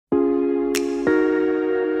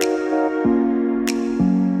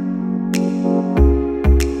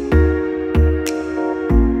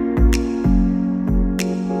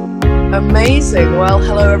Amazing. Well,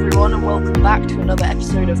 hello everyone and welcome back to another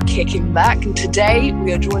episode of Kicking Back. And today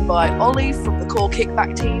we are joined by Ollie from the core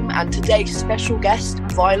Kickback team and today's special guest,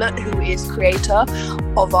 Violet, who is creator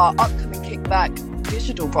of our upcoming Kickback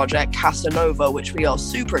digital project, Casa-Nova, which we are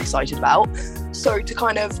super excited about. So to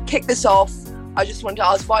kind of kick this off, I just wanted to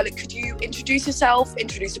ask Violet, could you introduce yourself,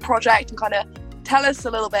 introduce the project and kind of tell us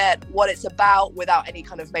a little bit what it's about without any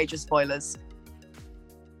kind of major spoilers?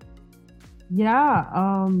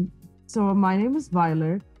 Yeah, so my name is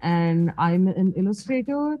Violet and I'm an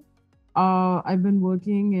illustrator. I've been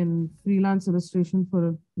working in freelance illustration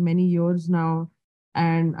for many years now,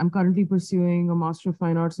 and I'm currently pursuing a Master of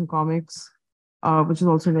Fine Arts in Comics, which is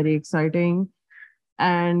also very exciting.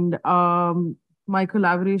 And my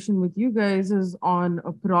collaboration with you guys is on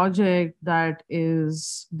a project that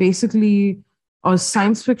is basically a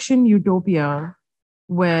science fiction utopia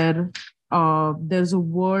where there's a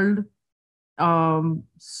world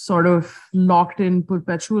sort of locked in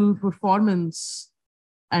perpetual performance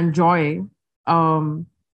and joy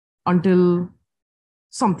until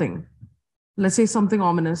something, let's say something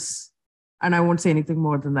ominous, and I won't say anything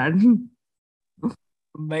more than that.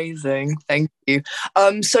 Amazing, thank you.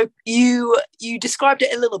 So you described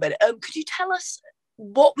it a little bit. Could you tell us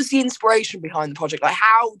what was the inspiration behind the project? Like,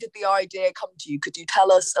 how did the idea come to you? Could you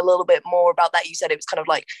tell us a little bit more about that? You said it was kind of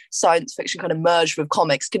like science fiction kind of merged with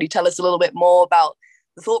comics. Could you tell us a little bit more about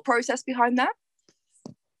the thought process behind that?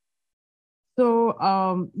 So,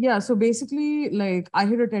 so basically, like, I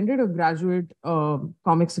had attended a graduate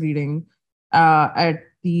comics reading at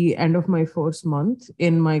the end of my first month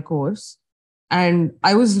in my course. And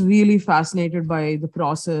I was really fascinated by the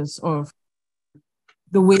process of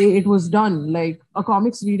the way it was done. Like, a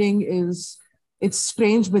comics reading it's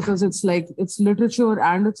strange because it's like, it's literature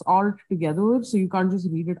and it's art together. So you can't just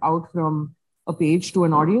read it out from a page to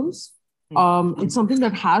an audience. It's something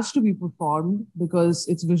that has to be performed because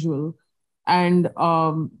it's visual. And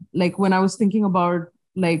like, when I was thinking about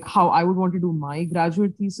like how I would want to do my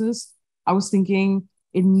graduate thesis, I was thinking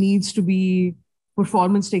it needs to be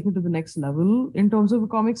performance taken to the next level in terms of a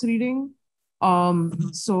comics reading.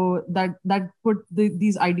 So that put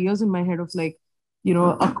these ideas in my head of, like, you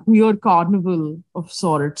know, a queer carnival of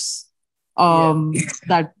sorts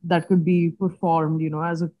that could be performed, you know,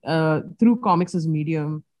 as a through comics as a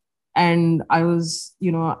medium. And I was,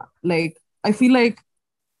 you know, like, I feel like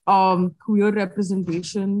queer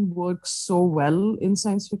representation works so well in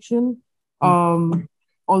science fiction.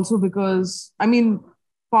 Also because, I mean,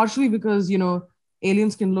 partially because, you know,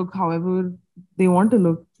 aliens can look however they want to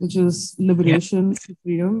look, which is liberation,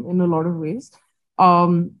 freedom in a lot of ways.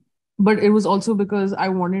 But it was also because I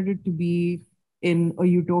wanted it to be in a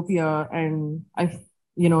utopia, and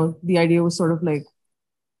you know, the idea was sort of like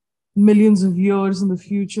millions of years in the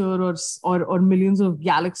future, or millions of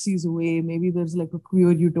galaxies away. Maybe there's like a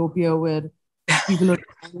queer utopia where people are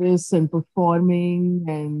joyous and performing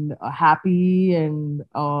and happy and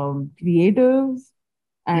creative.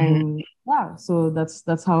 And so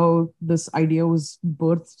that's how this idea was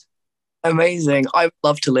birthed. Amazing. I would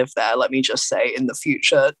love to live there, let me just say, in the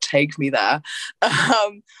future. Take me there.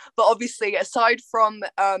 But obviously, aside from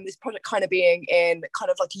this project kind of being in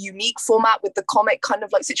kind of like a unique format with the comic kind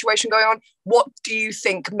of like situation going on, what do you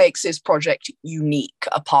think makes this project unique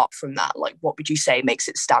apart from that? Like, what would you say makes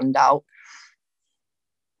it stand out?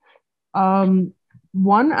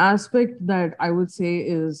 One aspect that I would say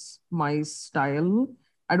is my style.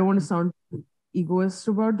 I don't want to sound egoist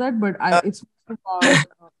about that, but it's about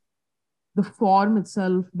the form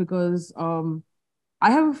itself, because I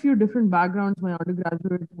have a few different backgrounds. My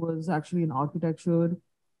undergraduate was actually in architecture,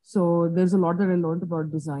 so there's a lot that I learned about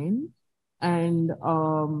design and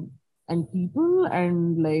people,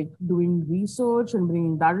 and like doing research and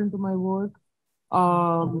bringing that into my work.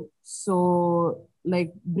 So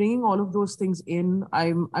like, bringing all of those things in,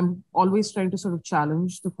 I'm always trying to sort of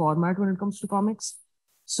challenge the format when it comes to comics.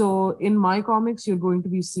 So in my comics, you're going to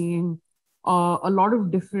be seeing a lot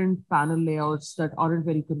of different panel layouts that aren't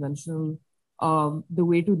very conventional. The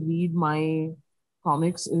way to read my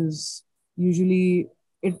comics is usually,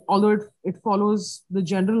 although it follows the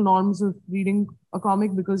general norms of reading a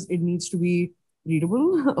comic because it needs to be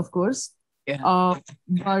readable, of course.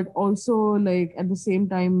 But also, like, at the same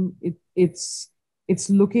time, it's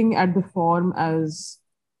looking at the form as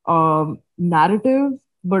narrative,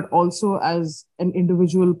 but also as an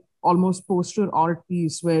individual, almost poster art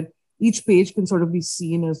piece where each page can sort of be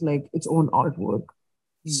seen as like its own artwork.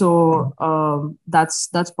 So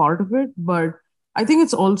that's part of it. But I think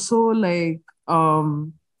it's also like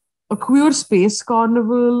a queer space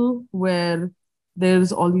carnival where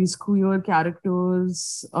There's all these queer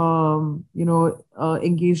characters,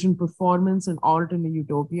 engaged in performance and art in a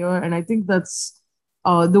utopia. And I think that's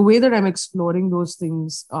the way that I'm exploring those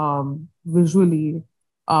things visually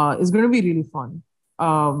is going to be really fun.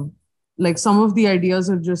 Um, like some of the ideas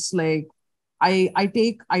are just like I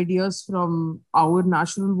take ideas from our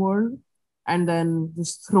natural world and then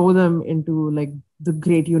just throw them into like the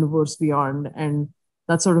great universe beyond. And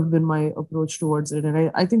that's sort of been my approach towards it.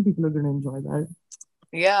 And I think people are going to enjoy that.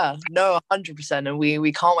 Yeah, no, 100%. And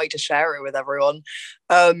we can't wait to share it with everyone.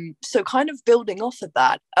 So kind of building off of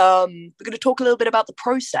that, we're going to talk a little bit about the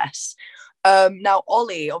process. Now,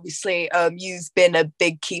 Ollie, obviously, you've been a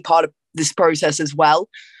big key part of this process as well.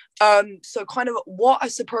 So kind of what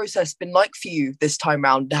has the process been like for you this time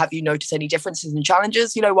round? Have you noticed any differences and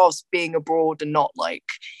challenges, whilst being abroad and not like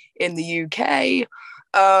in the UK?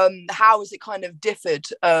 How has it kind of differed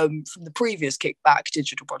from the previous Kickback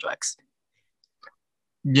digital projects?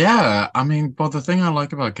 Yeah, I mean, well, the thing I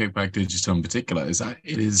like about Kickback Digital in particular is that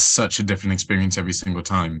it is such a different experience every single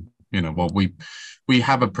time. We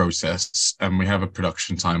have a process and we have a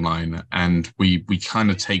production timeline, and we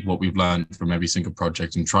kind of take what we've learned from every single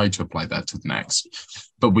project and try to apply that to the next.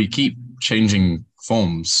 But we keep changing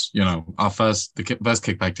forms. The first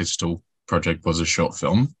Kickback Digital project was a short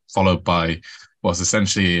film, followed by was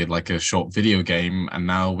essentially like a short video game, and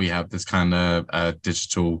now we have this kind of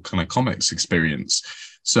digital kind of comics experience.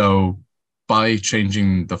 So by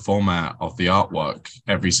changing the format of the artwork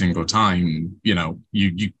every single time,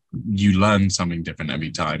 you learn something different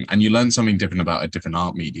every time, and you learn something different about a different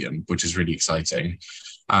art medium, which is really exciting.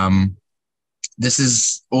 This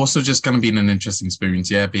is also just going to be an interesting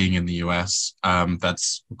experience, yeah, being in the US.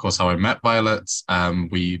 That's, of course, how I met Violet.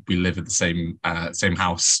 We live at the same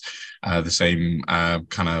house, the same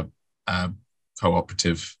kind of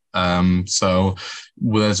cooperative. So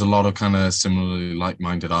there's a lot of kind of similarly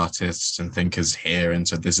like-minded artists and thinkers here. And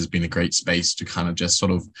so this has been a great space to kind of just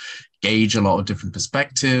sort of gauge a lot of different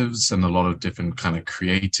perspectives and a lot of different kind of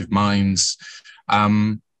creative minds.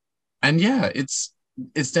 And yeah, it's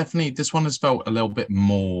definitely, this one has felt a little bit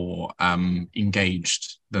more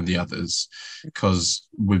engaged than the others, because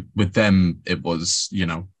with them it was,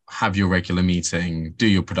 have your regular meeting, do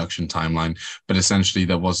your production timeline, but essentially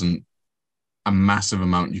there wasn't a massive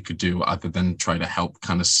amount you could do other than try to help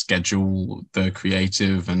kind of schedule the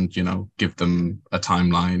creative and, give them a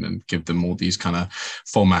timeline and give them all these kind of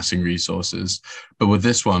formatting resources. But with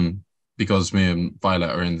this one, because me and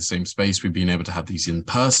Violet are in the same space, we've been able to have these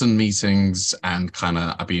in-person meetings, and kind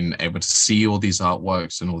of I've been able to see all these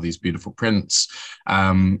artworks and all these beautiful prints.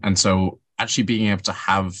 And so actually being able to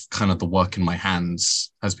have kind of the work in my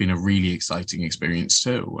hands has been a really exciting experience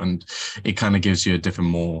too. And it kind of gives you a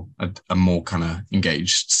more kind of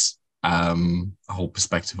engaged whole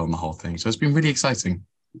perspective on the whole thing. So it's been really exciting.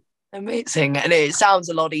 Amazing. And it sounds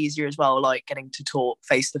a lot easier as well, like getting to talk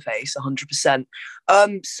face to face, 100%.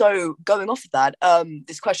 So going off of that,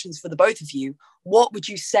 this question's for the both of you. What would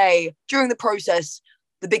you say during the process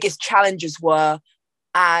the biggest challenges were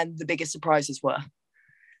and the biggest surprises were?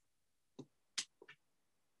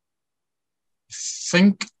 I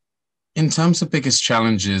think in terms of biggest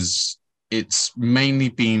challenges, it's mainly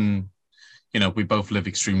been, we both live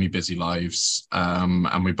extremely busy lives,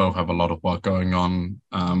 and we both have a lot of work going on,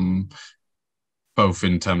 both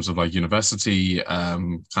in terms of like university,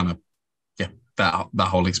 kind of, yeah, that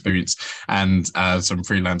whole experience, and some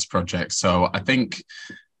freelance projects. So I think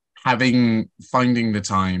finding the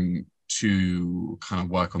time to kind of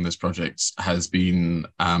work on this project has been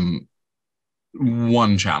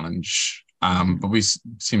one challenge. But we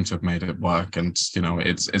seem to have made it work, and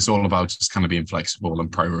it's all about just kind of being flexible and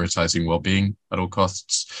prioritizing well-being at all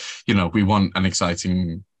costs. We want an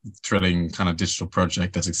exciting, thrilling kind of digital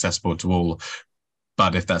project that's accessible to all,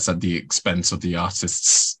 but if that's at the expense of the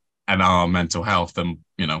artists and our mental health, then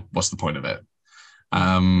what's the point of it?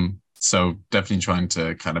 So definitely trying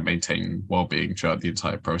to kind of maintain well-being throughout the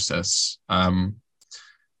entire process.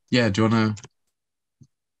 Yeah, do you want to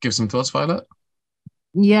give some thoughts, Violet?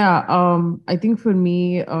 Yeah, I think for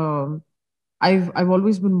me, I've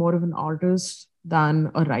always been more of an artist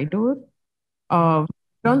than a writer. I've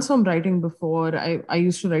done some writing before. I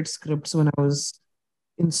used to write scripts when I was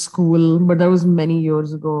in school, but that was many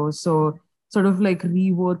years ago. So sort of like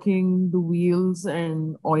reworking the wheels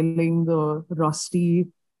and oiling the rusty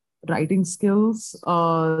writing skills,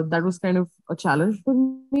 that was kind of a challenge for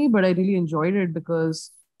me, but I really enjoyed it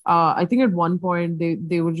because I think at one point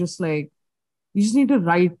they were just like, you just need to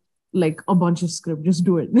write like a bunch of script, just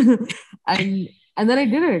do it. And then I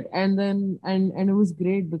did it, and then and it was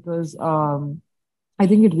great because I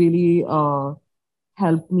think it really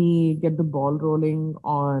helped me get the ball rolling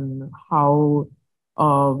on how,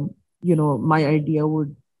 my idea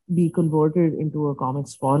would be converted into a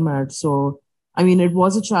comics format. So, I mean, it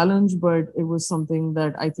was a challenge, but it was something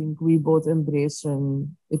that I think we both embraced,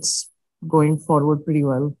 and it's going forward pretty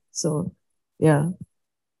well. So, yeah.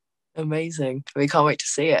 Amazing. We can't wait to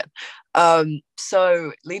see it.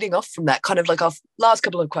 So leading off from that, kind of like our last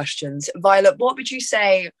couple of questions, Violet, what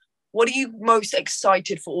are you most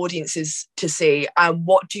excited for audiences to see, and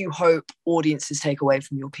what do you hope audiences take away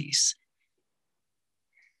from your piece?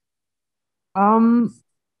 Well,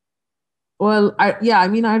 I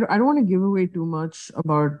don't want to give away too much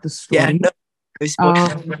about the story. Yeah, no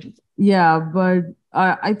spoilers. Yeah, but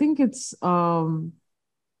I think it's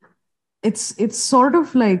sort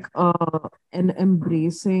of like an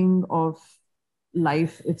embracing of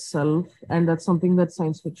life itself, and that's something that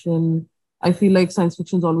science fiction. I feel like science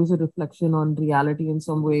fiction is always a reflection on reality in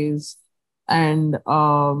some ways, and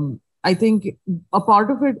I think a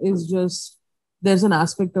part of it is just there's an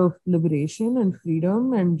aspect of liberation and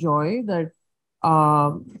freedom and joy that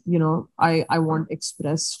I want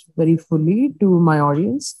expressed very fully to my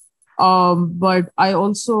audience. But I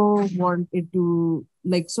also want it to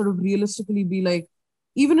like sort of realistically be like,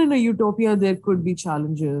 even in a utopia, there could be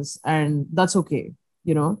challenges, and that's okay.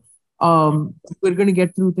 You know, we're going to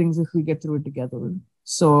get through things if we get through it together.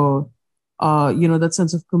 So, that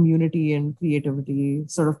sense of community and creativity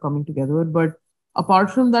sort of coming together. But apart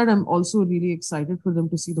from that, I'm also really excited for them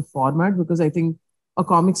to see the format, because I think a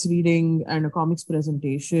comics reading and a comics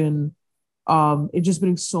presentation, it just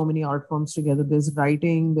brings so many art forms together. There's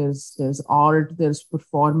writing, there's art, there's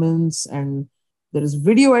performance, and there is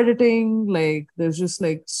video editing. Like there's just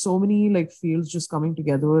like so many like fields just coming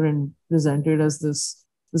together and presented as this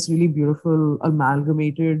really beautiful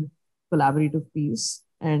amalgamated collaborative piece.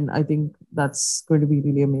 And I think that's going to be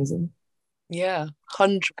really amazing. Yeah,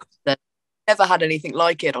 100%. Never had anything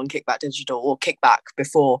like it on Kickback Digital or Kickback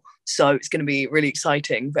before, so it's going to be really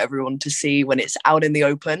exciting for everyone to see when it's out in the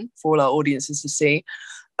open for all our audiences to see.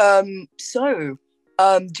 Do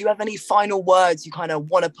you have any final words you kind of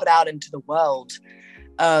want to put out into the world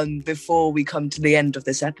before we come to the end of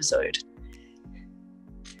this episode?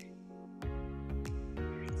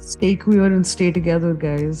 Stay queer and stay together,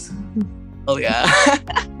 guys. Oh yeah.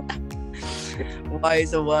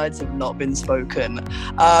 Wiser words have not been spoken.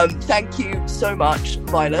 Thank you so much,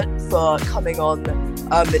 Violet, for coming on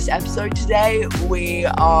this episode today. We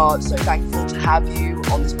are so thankful to have you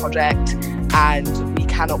on this project, and we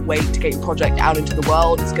cannot wait to get your project out into the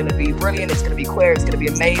world. It's going to be brilliant. It's going to be queer. It's going to be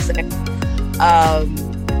amazing.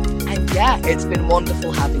 And yeah, it's been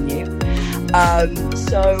wonderful having you.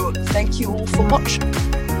 So thank you all for watching,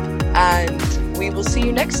 and we will see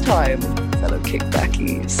you next time, fellow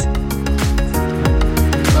Kickbackies.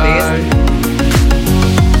 Bye.